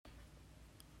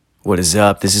What is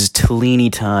up? This is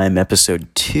Tellini Time, episode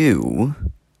 2.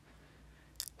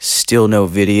 Still no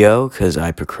video because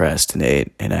I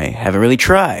procrastinate and I haven't really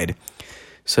tried.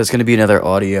 So it's going to be another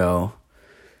audio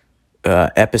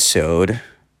episode.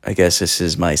 I guess this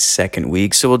is my second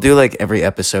week. So we'll do like every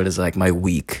episode is like my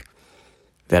week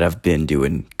that I've been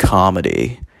doing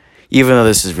comedy. Even though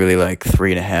this is really like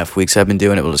 3.5 weeks I've been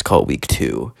doing it, we'll just call it week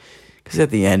 2. Because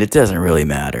at the end, it doesn't really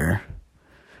matter.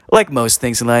 Like most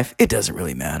things in life, it doesn't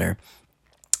really matter.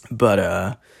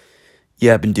 But,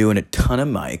 yeah, I've been doing a ton of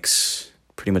mics.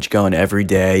 Pretty much going every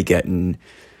day, getting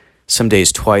some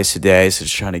days twice a day. So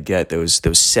just trying to get those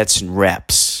sets and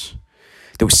reps.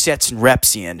 Those sets and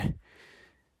reps in.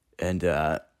 And,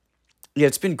 yeah,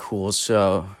 it's been cool.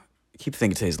 So I keep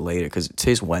thinking today's later because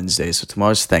today's Wednesday. So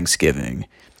tomorrow's Thanksgiving.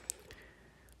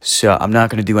 So I'm not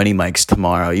going to do any mics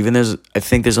tomorrow. I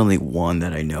think there's only one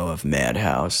that I know of,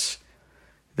 Madhouse,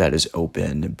 that is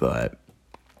open, but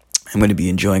I'm going to be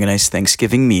enjoying a nice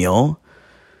Thanksgiving meal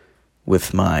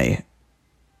with my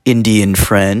Indian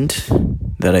friend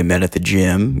that I met at the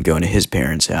gym, going to his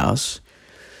parents' house.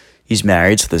 He's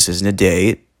married, so this isn't a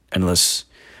date, unless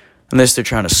they're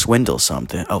trying to swindle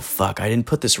something. Oh, fuck, I didn't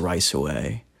put this rice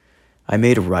away. I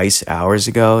made rice hours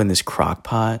ago in this crock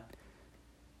pot,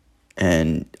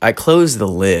 and I closed the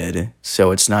lid,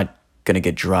 so it's not going to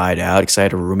get dried out, because I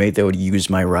had a roommate that would use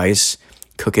my rice,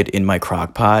 cook it in my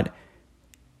crock pot,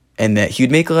 and that he would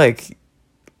make like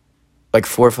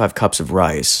 4 or 5 cups of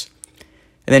rice,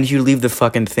 and then he would leave the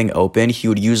fucking thing open. He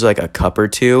would use like a cup or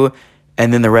two,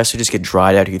 and then the rest would just get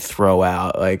dried out. He'd throw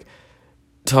out. Like,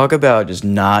 talk about just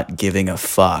not giving a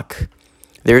fuck.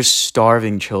 There's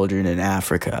starving children in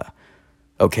Africa,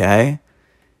 okay?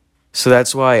 So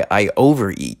that's why I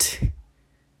overeat,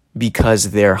 because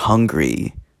they're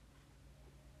hungry.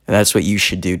 And that's what you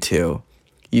should do too.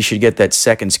 You should get that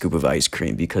second scoop of ice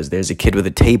cream because there's a kid with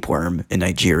a tapeworm in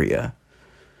Nigeria.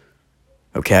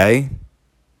 Okay?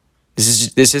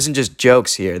 This isn't just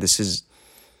jokes here.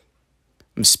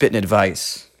 I'm spitting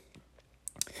advice.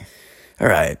 All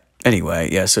right. Anyway,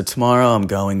 yeah, so tomorrow I'm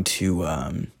going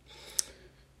to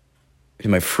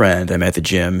my friend I'm at the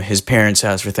gym, his parents'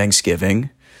 house for Thanksgiving.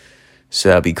 So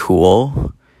that'll be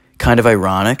cool. Kind of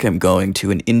ironic. I'm going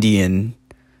to an Indian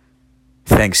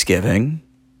Thanksgiving.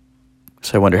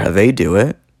 So I wonder how they do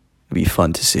it. It'd be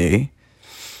fun to see.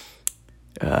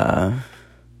 But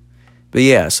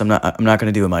yeah, so I'm not going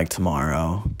to do a mic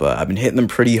tomorrow, but I've been hitting them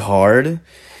pretty hard.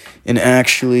 And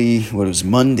actually, what was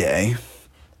Monday,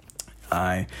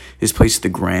 his place at the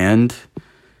Grand,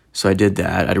 so I did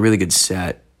that. I had a really good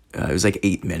set. It was like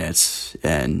 8 minutes,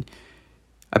 and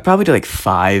I probably did like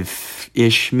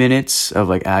 5-ish minutes of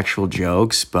like actual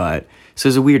jokes, but so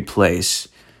it's a weird place.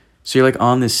 So you're like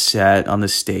on this set, on the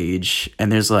stage,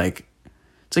 and it's like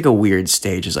a weird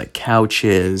stage. There's like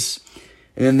couches,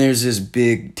 and then there's this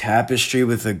big tapestry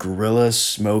with a gorilla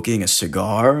smoking a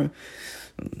cigar.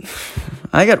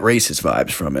 I got racist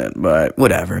vibes from it, but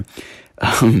whatever.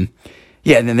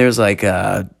 Yeah, and then there's like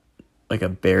a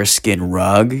bearskin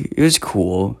rug. It was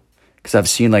cool, because I've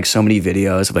seen like so many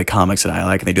videos of like comics that I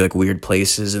like, and they do like weird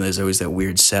places, and there's always that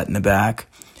weird set in the back.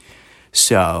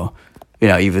 So, you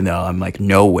know, even though I'm like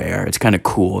nowhere, it's kind of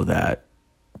cool that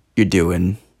you're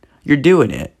doing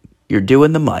it. You're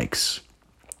doing the mics.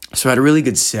 So I had a really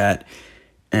good set,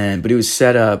 but it was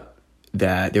set up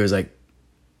that there was like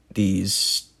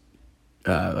these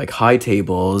like high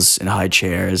tables and high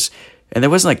chairs, and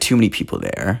there wasn't like too many people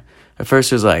there. At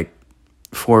first there was like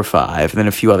 4 or 5, and then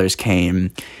a few others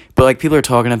came. But like people are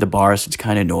talking at the bar, so it's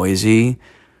kind of noisy.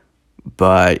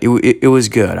 But it was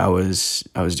good. I was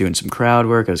doing some crowd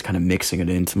work. I was kind of mixing it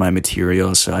into my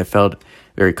material, so I felt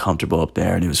very comfortable up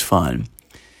there, and it was fun.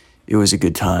 It was a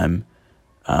good time.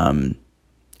 And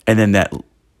then I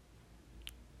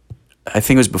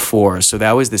think it was before, so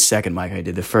that was the second mic I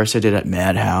did. The first I did at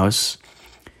Madhouse,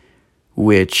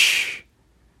 which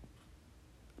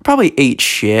probably ate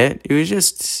shit. It was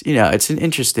just, it's an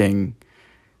interesting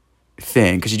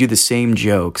thing, because you do the same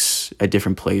jokes at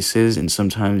different places, and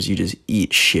sometimes you just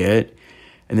eat shit,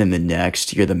 and then the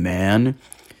next you're the man.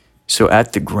 So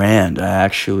at the Grand, I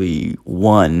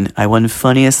won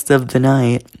funniest of the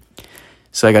night.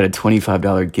 So I got a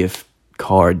 $25 gift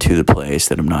card to the place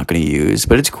that I'm not going to use,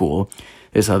 but it's cool.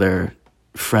 This other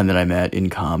friend that I met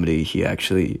in comedy, he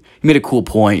made a cool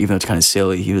point, even though it's kind of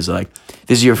silly. He was like,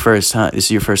 this is your first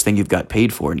thing you've got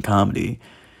paid for in comedy,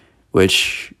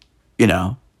 which,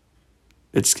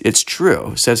 it's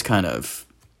true. So that's kind of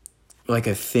like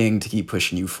a thing to keep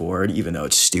pushing you forward, even though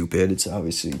it's stupid. It's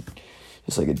obviously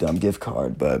just like a dumb gift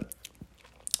card, but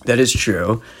that is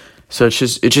true. So it's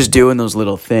just doing those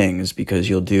little things, because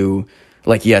you'll do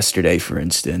Like yesterday, for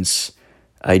instance,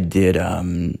 I did,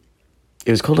 it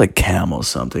was called like Camel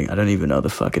something. I don't even know the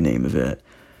fucking name of it.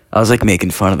 I was like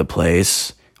making fun of the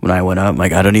place when I went up. I'm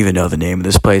like, I don't even know the name of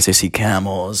this place. I see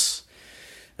camels.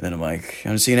 And then I'm like, I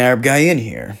don't see an Arab guy in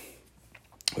here.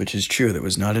 Which is true. There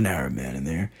was not an Arab man in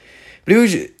there. But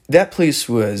that place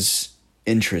was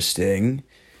interesting.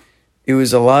 It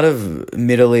was a lot of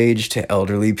middle-aged to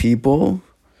elderly people.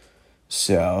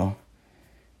 So,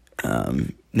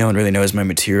 no one really knows my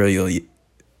material.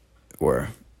 Or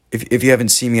if you haven't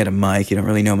seen me at a mic, you don't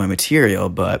really know my material.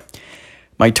 But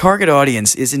my target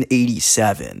audience is an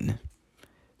 87.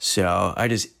 So I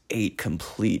just ate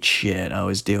complete shit. I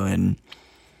was doing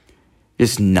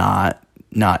just not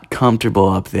comfortable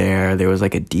up there. There was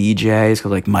like a DJ. It's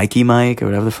called like Mikey Mike or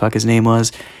whatever the fuck his name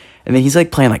was. And then he's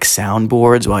like playing like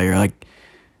soundboards while you're like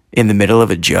in the middle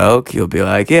of a joke. You'll be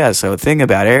like, yeah, so thing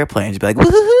about airplanes. You'll be like,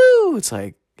 woohoo! It's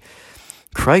like,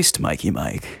 Christ, Mikey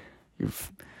Mike.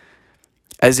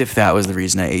 As if that was the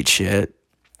reason I ate shit.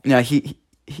 No, he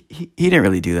didn't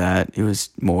really do that. It was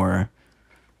more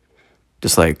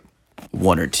just like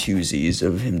one or twosies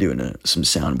of him doing some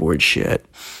soundboard shit.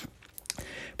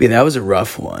 But yeah, that was a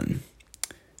rough one.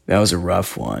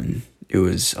 It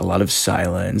was a lot of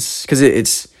silence. Because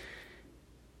it's...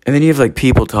 And then you have like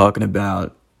people talking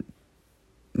about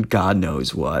God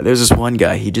knows what. There's this one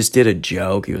guy, he just did a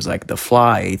joke. He was like, the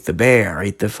fly ate the bear,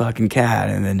 ate the fucking cat.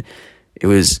 And then it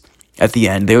was... At the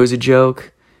end, there was a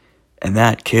joke. And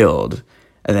that killed.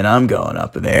 And then I'm going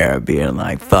up there being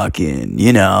like, fucking,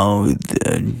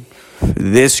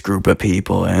 this group of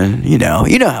people. And, you know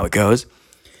how it goes.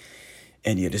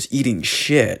 And you're just eating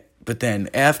shit. But then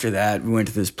after that, we went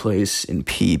to this place in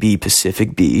PB,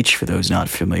 Pacific Beach, for those not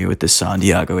familiar with the San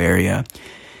Diego area.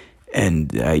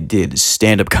 And I did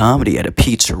stand-up comedy at a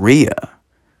pizzeria.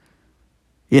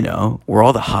 Where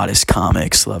all the hottest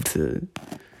comics love to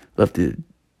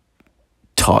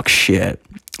talk shit.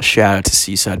 Shout out to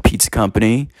Seaside Pizza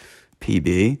Company,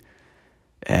 PB.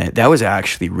 And that was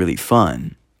actually really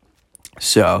fun.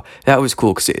 So that was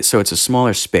cool. So it's a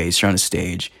smaller space. You're on a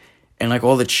stage. And like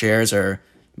all the chairs are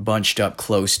bunched up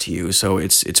close to you. So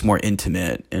it's more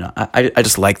intimate. And I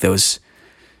just like those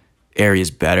areas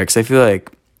better. Because I feel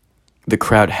like the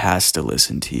crowd has to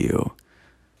listen to you.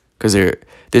 Because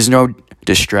there's no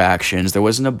distractions. There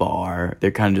wasn't a bar. They're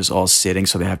kind of just all sitting.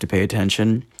 So they have to pay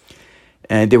attention.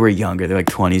 And they were younger. They're like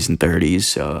 20s and 30s.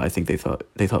 So I think they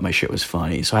thought my shit was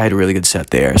funny. So I had a really good set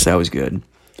there. So that was good.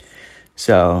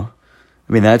 So,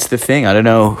 I mean, that's the thing. I don't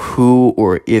know who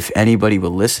or if anybody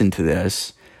will listen to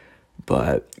this.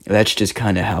 But that's just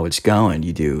kind of how it's going.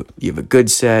 You have a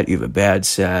good set. You have a bad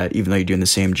set. Even though you're doing the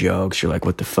same jokes. You're like,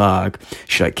 what the fuck?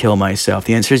 Should I kill myself?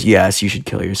 The answer is yes, you should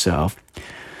kill yourself.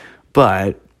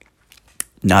 But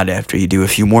not after you do a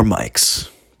few more mics.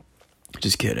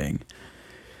 Just kidding.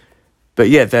 But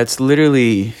yeah, that's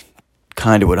literally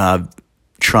kind of what I'm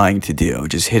trying to do.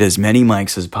 Just hit as many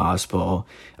mics as possible.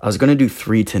 I was going to do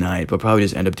 3 tonight, but probably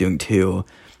just end up doing 2.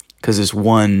 Because this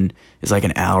one is like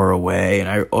an hour away, and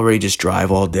I already just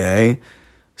drive all day.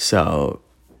 So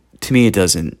to me,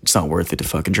 it's not worth it to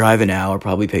fucking drive an hour,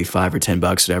 probably pay $5 or $10,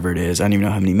 whatever it is. I don't even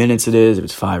know how many minutes it is, if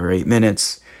it's 5 or 8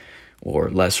 minutes, or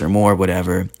less or more,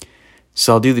 whatever.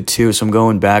 So I'll do the 2. So I'm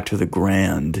going back to the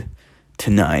Grand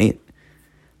tonight.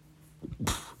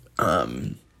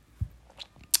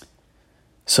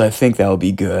 So I think that will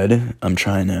be good. I'm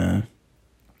trying to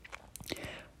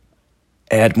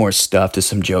add more stuff to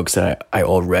some jokes that I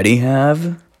already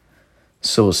have.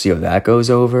 So we'll see how that goes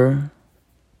over.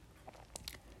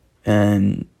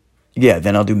 And yeah,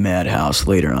 then I'll do Madhouse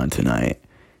later on tonight,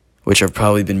 which I've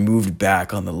probably been moved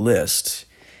back on the list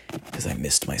because I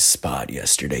missed my spot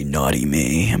yesterday. Naughty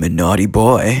me. I'm a naughty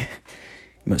boy.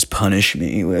 You must punish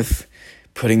me with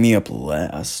putting me up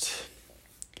last.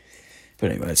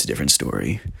 But anyway, that's a different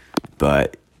story.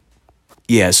 But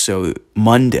yeah, so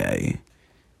Monday,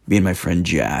 me and my friend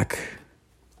Jack,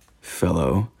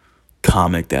 fellow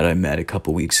comic that I met a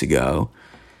couple weeks ago,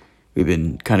 we've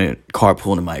been kind of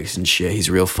carpooling to mics and shit. He's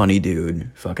a real funny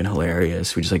dude, fucking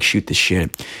hilarious. We just like shoot the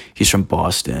shit. He's from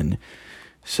Boston,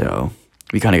 so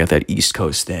we kind of got that East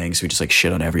Coast thing. So we just like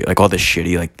shit on all the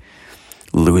shitty like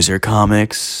loser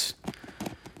comics.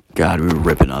 God, we were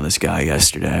ripping on this guy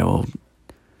yesterday.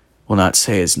 We'll not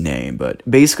say his name, but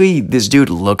basically this dude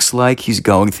looks like he's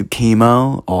going through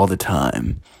chemo all the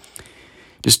time.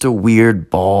 Just a weird,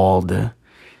 bald...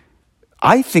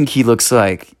 I think he looks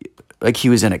like he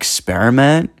was an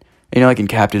experiment. Like in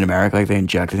Captain America, like they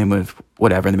injected him with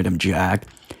whatever and they made him jacked.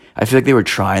 I feel like they were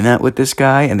trying that with this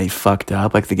guy and they fucked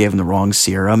up. Like they gave him the wrong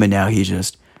serum and now he's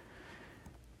just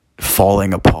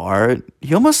falling apart.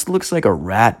 He almost looks like a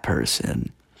rat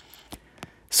person.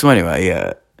 So anyway,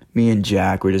 yeah, me and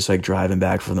Jack were just like driving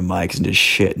back from the mics and just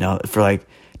shitting out for like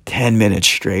 10 minutes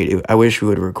straight. I wish we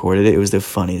would have recorded it. It was the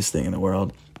funniest thing in the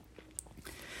world.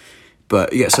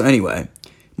 But yeah, so anyway,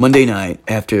 Monday night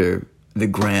after the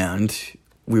Grand,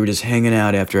 we were just hanging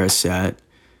out after our set.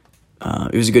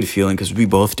 It was a good feeling because we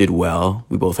both did well.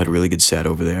 We both had a really good set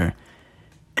over there.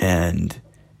 And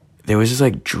there was this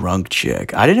like drunk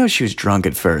chick. I didn't know she was drunk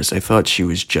at first. I thought she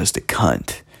was just a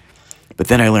cunt. But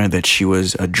then I learned that she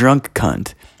was a drunk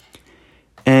cunt.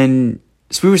 And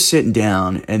so we were sitting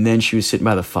down, and then she was sitting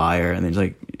by the fire, and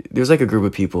there was like a group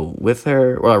of people with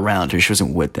her, or around her. She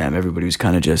wasn't with them. Everybody was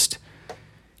kind of just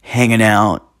hanging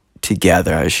out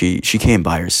together. She came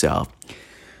by herself.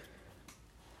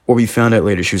 Or we found out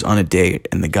later she was on a date,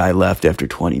 and the guy left after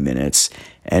 20 minutes.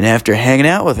 And after hanging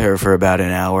out with her for about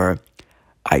an hour,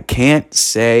 I can't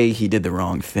say he did the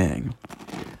wrong thing.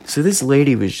 So this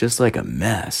lady was just like a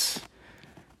mess.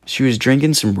 She was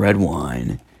drinking some red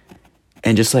wine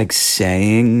and just like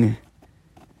saying,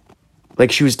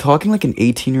 like she was talking like an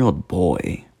 18-year-old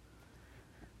boy.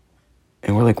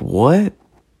 And we're like, what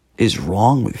is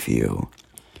wrong with you?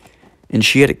 And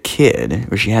she had a kid,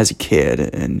 or she has a kid,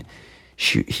 and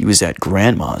he was at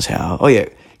grandma's house. Oh yeah,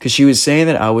 because she was saying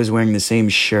that I was wearing the same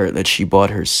shirt that she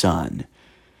bought her son.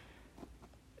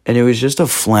 And it was just a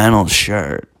flannel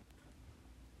shirt.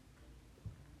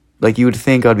 Like you would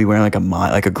think I'd be wearing like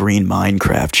a green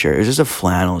Minecraft shirt. It was just a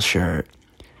flannel shirt.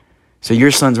 So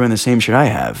your son's wearing the same shirt I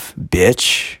have,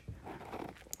 bitch.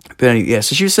 But anyway, yeah,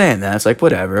 so she was saying that. It's like,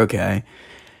 whatever, okay.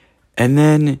 And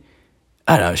then,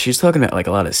 I don't know, she was talking about like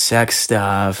a lot of sex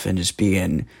stuff and just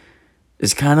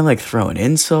kind of like throwing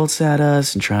insults at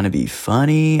us and trying to be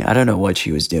funny. I don't know what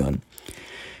she was doing.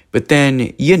 But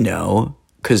then,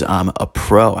 because I'm a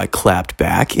pro, I clapped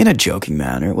back in a joking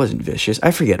manner. It wasn't vicious. I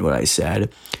forget what I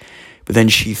said. But then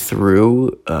she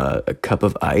threw a cup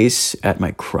of ice at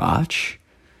my crotch.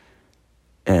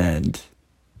 And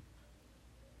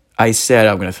I said,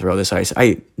 I'm going to throw this ice.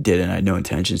 I didn't. I had no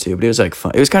intention to. But it was like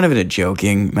fun. It was kind of in a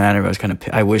joking manner.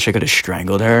 I wish I could have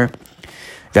strangled her.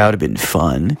 That would have been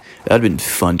fun. That would have been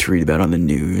fun to read about on the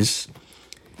news.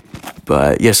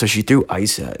 But yeah, so she threw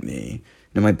ice at me.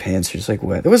 And my pants are just like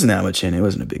wet. There wasn't that much in it. It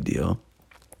wasn't a big deal.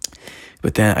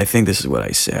 But then I think this is what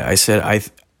I said. I said,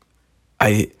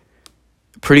 I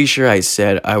pretty sure I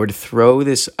said I would throw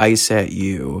this ice at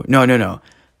you. No.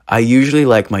 I usually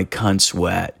like my cunts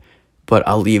wet, but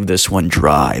I'll leave this one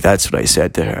dry. That's what I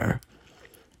said to her.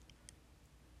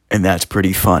 And that's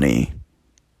pretty funny.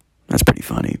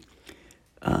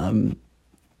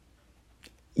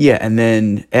 Yeah, and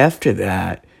then after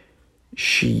that,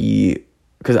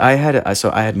 because I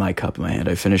had my cup in my hand.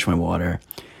 I finished my water.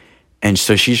 And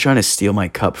so she's trying to steal my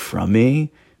cup from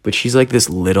me. But she's like this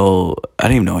little, I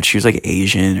don't even know what she was, like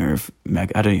Asian or, I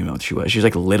don't even know what she was. She's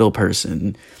like a little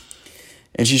person.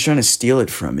 And she's trying to steal it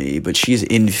from me. But she's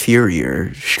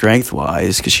inferior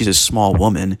strength-wise because she's a small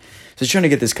woman. So she's trying to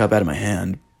get this cup out of my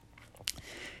hand.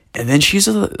 And then she's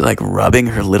like rubbing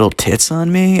her little tits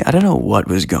on me. I don't know what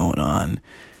was going on.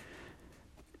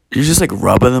 She's just like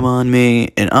rubbing them on me,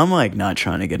 and I'm like not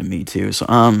trying to get a Me Too, so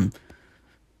I'm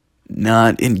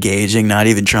not engaging, not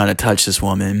even trying to touch this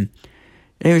woman.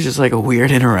 It was just like a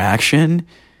weird interaction.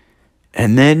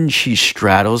 And then she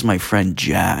straddles my friend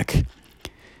Jack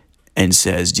and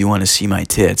says, do you want to see my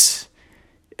tits?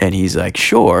 And he's like,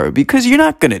 sure, because you're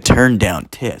not going to turn down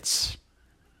tits.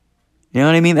 You know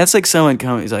what I mean? That's like someone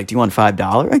coming, he's like, do you want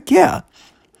 $5? Like, yeah.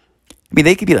 I mean,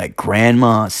 they could be like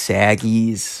grandma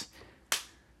saggies.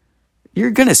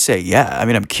 You're going to say, yeah. I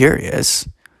mean, I'm curious.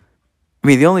 I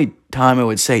mean, the only time I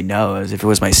would say no is if it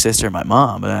was my sister or my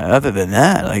mom. But other than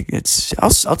that, like,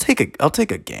 I'll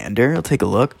take a gander. I'll take a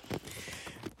look.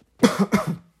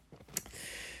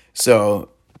 So,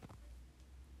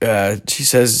 she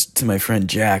says to my friend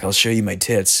Jack, I'll show you my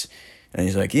tits. And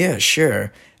he's like, yeah,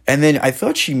 sure. And then I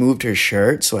thought she moved her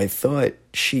shirt, so I thought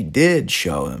she did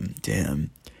show him to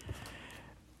him.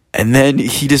 And then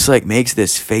he just like makes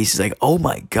this face. He's like, oh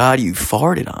my God, you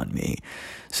farted on me.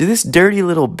 So this dirty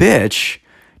little bitch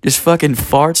just fucking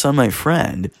farts on my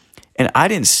friend. And I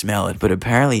didn't smell it, but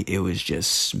apparently it was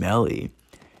just smelly.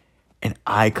 And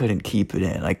I couldn't keep it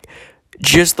in. Like,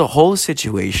 just the whole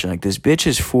situation. Like, this bitch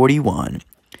is 41.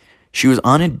 She was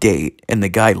on a date, and the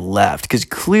guy left. Because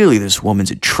clearly this woman's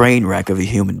a train wreck of a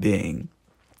human being.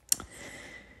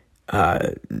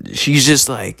 She's just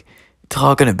like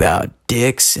talking about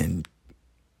dicks and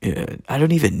I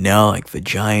don't even know, like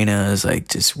vaginas, like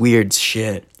just weird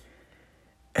shit.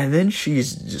 And then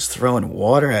she's just throwing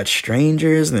water at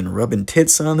strangers and then rubbing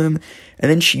tits on them.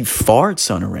 And then she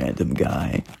farts on a random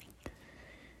guy.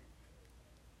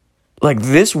 Like,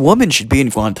 this woman should be in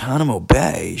Guantanamo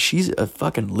Bay. She's a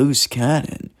fucking loose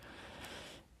cannon.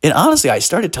 And honestly, I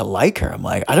started to like her. I'm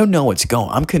like, I don't know what's going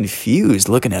on. I'm confused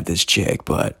looking at this chick,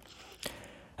 but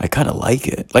I kind of like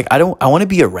it. Like, I want to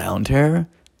be around her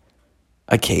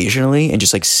occasionally and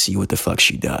just, like, see what the fuck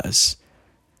she does.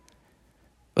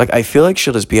 Like, I feel like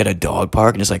she'll just be at a dog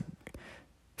park and just, like,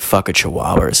 fuck a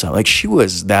chihuahua or something. Like, she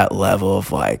was that level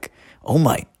of, like, oh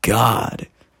my God.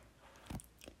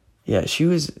 Yeah, she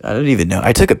was, I don't even know.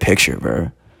 I took a picture of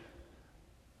her.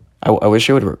 I wish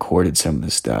I would have recorded some of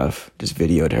the stuff, just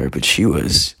videoed her, but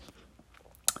she's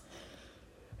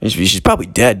probably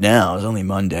dead now. It was only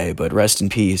Monday, but rest in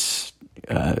peace,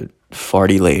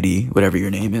 farty lady, whatever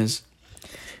your name is.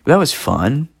 But that was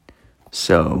fun.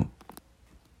 So,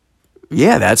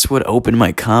 yeah, that's what open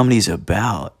mic comedy's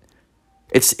about.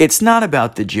 It's not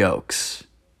about the jokes.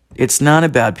 It's not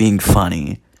about being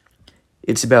funny.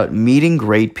 It's about meeting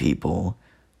great people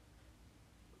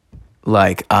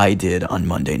like I did on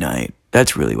Monday night.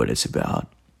 That's really what it's about.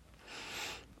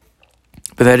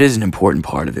 But that is an important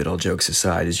part of it, all jokes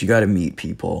aside, is you got to meet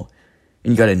people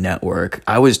and you got to network.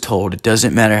 I was told it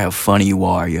doesn't matter how funny you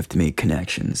are, you have to make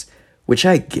connections, which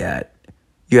I get.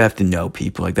 You have to know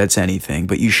people, like that's anything,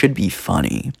 but you should be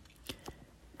funny.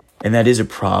 And that is a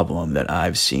problem that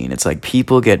I've seen. It's like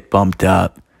people get bumped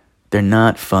up. They're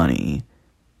not funny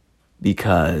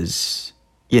because,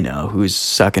 you know, who's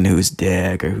sucking who's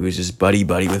dick or who's just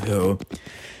buddy-buddy with who.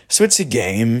 So it's a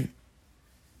game,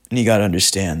 and you got to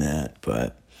understand that,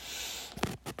 but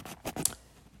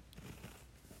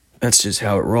that's just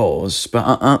how it rolls.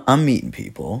 But I'm meeting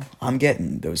people. I'm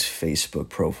getting those Facebook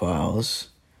profiles.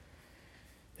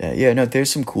 Yeah, no,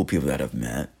 there's some cool people that I've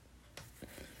met.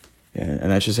 Yeah,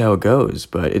 and that's just how it goes.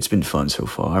 But it's been fun so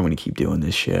far. I'm going to keep doing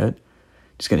this shit.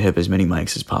 Just going to hit as many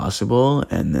mics as possible.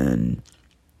 And then,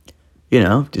 you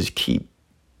know, just keep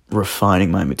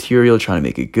refining my material, trying to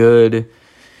make it good.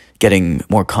 Getting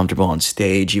more comfortable on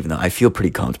stage, even though I feel pretty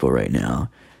comfortable right now.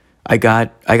 I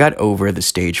got over the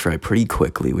stage fright pretty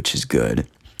quickly, which is good.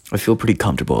 I feel pretty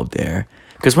comfortable up there.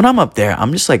 Because when I'm up there,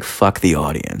 I'm just like, fuck the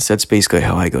audience. That's basically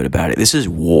how I go about it. This is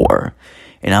war.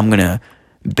 And I'm going to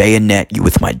bayonet you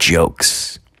with my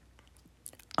jokes.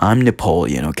 I'm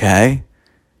Napoleon, okay?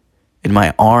 And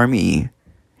my army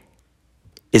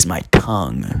is my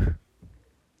tongue.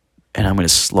 And I'm going to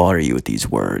slaughter you with these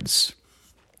words.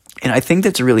 And I think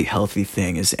that's a really healthy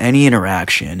thing, is any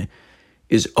interaction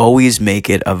is always make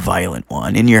it a violent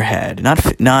one in your head.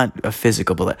 Not a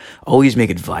physical, but always make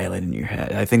it violent in your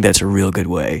head. I think that's a real good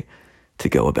way to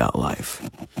go about life.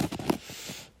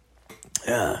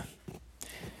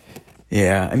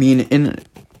 Yeah, I mean,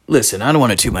 listen, I don't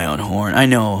want to toot my own horn. I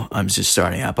know I'm just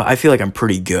starting out, but I feel like I'm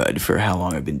pretty good for how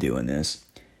long I've been doing this.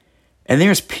 And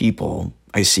there's people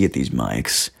I see at these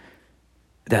mics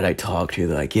that I talk to,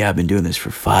 like, yeah, I've been doing this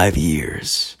for 5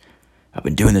 years. I've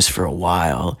been doing this for a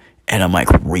while. And I'm like,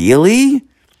 really?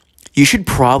 You should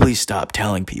probably stop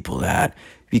telling people that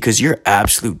because you're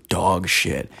absolute dog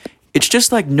shit. It's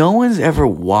just like no one's ever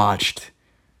watched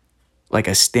like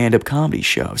a stand-up comedy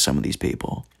show of some of these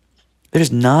people. They're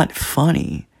just not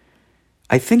funny.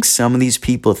 I think some of these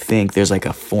people think there's like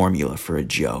a formula for a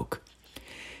joke.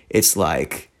 It's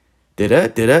like,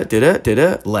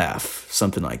 did-da, laugh,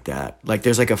 something like that. Like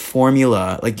there's like a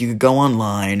formula, like you could go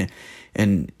online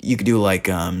and you could do like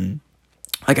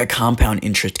a compound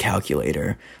interest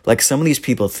calculator. Like some of these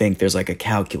people think there's like a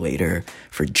calculator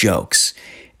for jokes.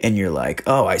 And you're like,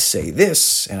 oh, I say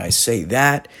this and I say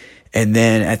that. And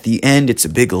then at the end, it's a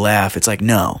big laugh. It's like,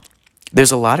 no.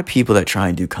 There's a lot of people that try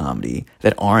and do comedy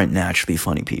that aren't naturally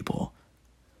funny people.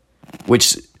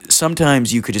 Which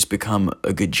sometimes you could just become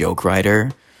a good joke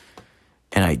writer.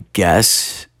 And I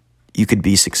guess you could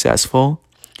be successful.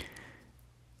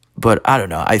 But I don't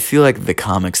know. I feel like the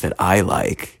comics that I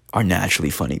like are naturally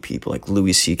funny people, like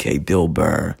Louis C.K., Bill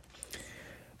Burr,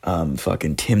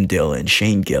 fucking Tim Dillon,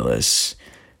 Shane Gillis,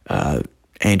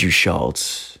 Andrew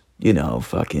Schultz, you know,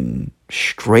 fucking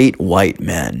straight white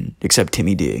men, except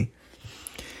Timmy D.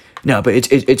 No, but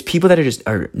it's people that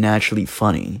are naturally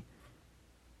funny.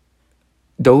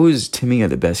 Those, to me, are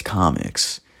the best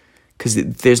comics. Because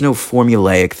there's no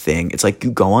formulaic thing. It's like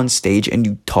you go on stage and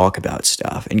you talk about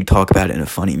stuff, and you talk about it in a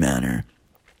funny manner.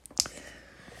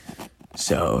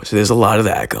 So there's a lot of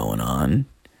that going on.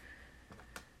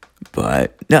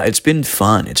 But no, it's been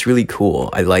fun. It's really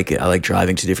cool. I like it. I like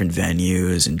driving to different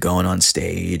venues and going on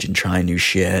stage and trying new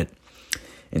shit.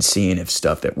 and seeing if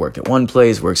stuff that worked at one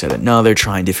place works at another,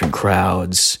 trying different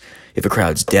crowds. If a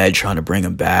crowd's dead, trying to bring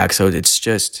them back. So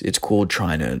it's cool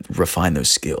trying to refine those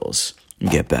skills and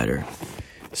get better.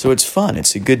 So it's fun.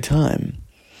 It's a good time.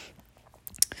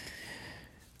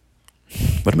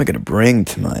 What am I going to bring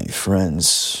to my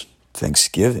friends'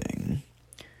 Thanksgiving?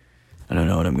 I don't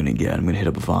know what I'm going to get. I'm going to hit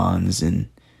up Vaughn's and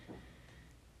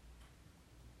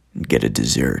get a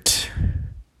dessert.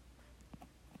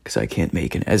 Because I can't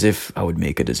make it. As if I would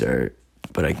make a dessert.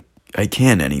 But I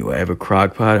can anyway. I have a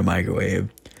crock pot, a microwave.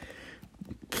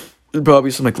 There's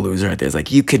probably some loser out there.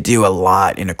 It's you could do a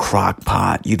lot in a crock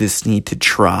pot. You just need to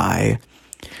try.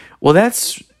 Well,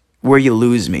 that's where you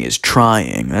lose me, is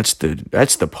trying. That's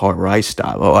the part where I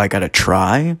stop. Oh, I gotta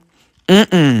try?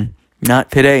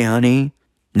 Not today, honey.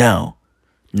 No.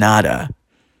 Nada.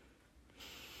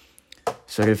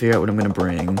 So I gotta figure out what I'm gonna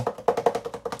bring.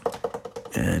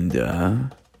 And,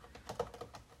 and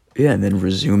then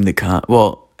resume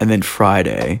and then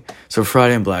Friday. So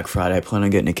Friday and Black Friday, I plan on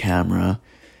getting a camera.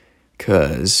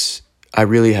 Because I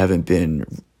really haven't been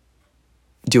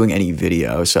doing any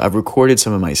video. So I've recorded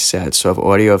some of my sets. So I have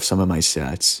audio of some of my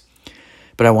sets.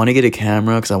 But I want to get a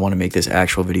camera because I want to make this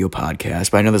actual video podcast.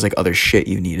 But I know there's other shit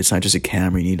you need. It's not just a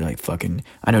camera. You need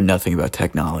I know nothing about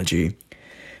technology.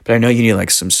 But I know you need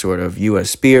some sort of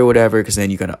USB or whatever. Because then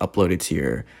you got to upload it to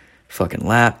your fucking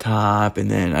laptop.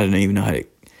 And then I don't even know how to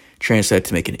translate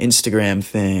to make an Instagram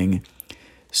thing.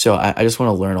 So I just want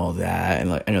to learn all that.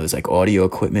 And I know there's audio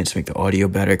equipment to make the audio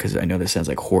better, because I know this sounds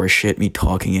like horse shit, me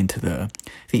talking into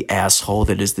the asshole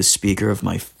that is the speaker of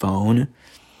my phone.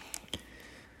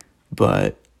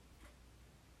 But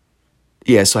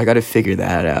yeah, so I got to figure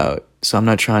that out. So I'm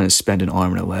not trying to spend an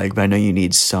arm and a leg, but I know you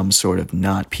need some sort of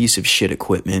not piece of shit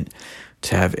equipment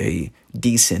to have a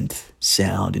decent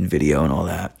sound and video and all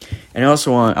that. And I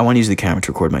also want to use the camera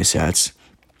to record my sets.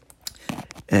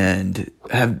 And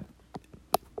I've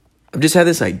just had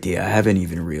this idea. I haven't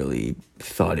even really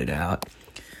thought it out.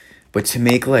 But to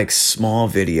make small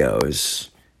videos,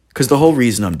 because the whole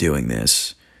reason I'm doing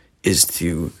this is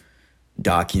to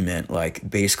document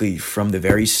basically from the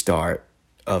very start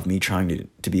of me trying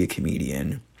to be a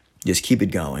comedian, just keep it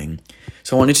going.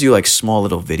 So I wanted to do small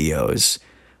little videos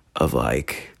of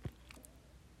not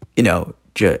a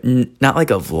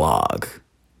vlog.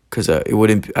 Because it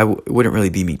wouldn't really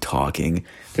be me talking,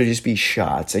 but it'd just be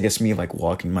shots. I guess me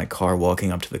walking my car,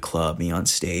 walking up to the club, me on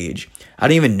stage. I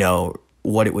don't even know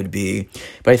what it would be,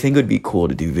 but I think it would be cool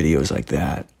to do videos like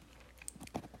that.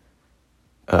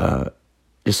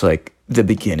 Just the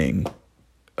beginning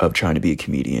of trying to be a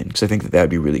comedian, because I think that would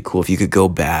be really cool if you could go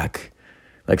back,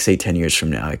 say 10 years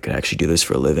from now, I could actually do this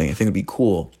for a living. I think it'd be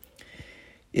cool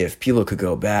if people could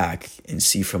go back and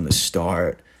see from the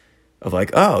start of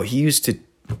oh, he used to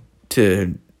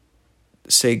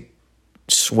say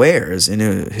swears in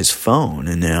his phone,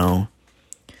 and now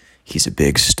he's a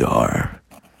big star.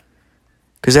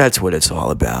 Because that's what it's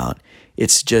all about.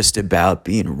 It's just about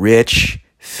being rich,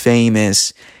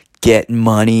 famous, getting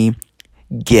money,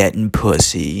 getting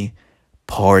pussy,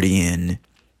 partying,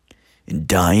 and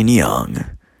dying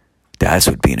young. That's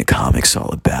what being a comic's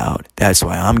all about. That's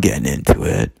why I'm getting into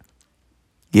it.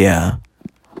 Yeah.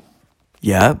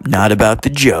 Yep, not about the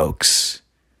jokes.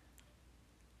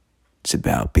 It's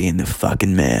about being the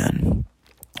fucking man.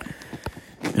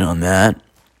 And on that,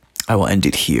 I will end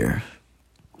it here.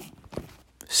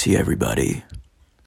 See everybody.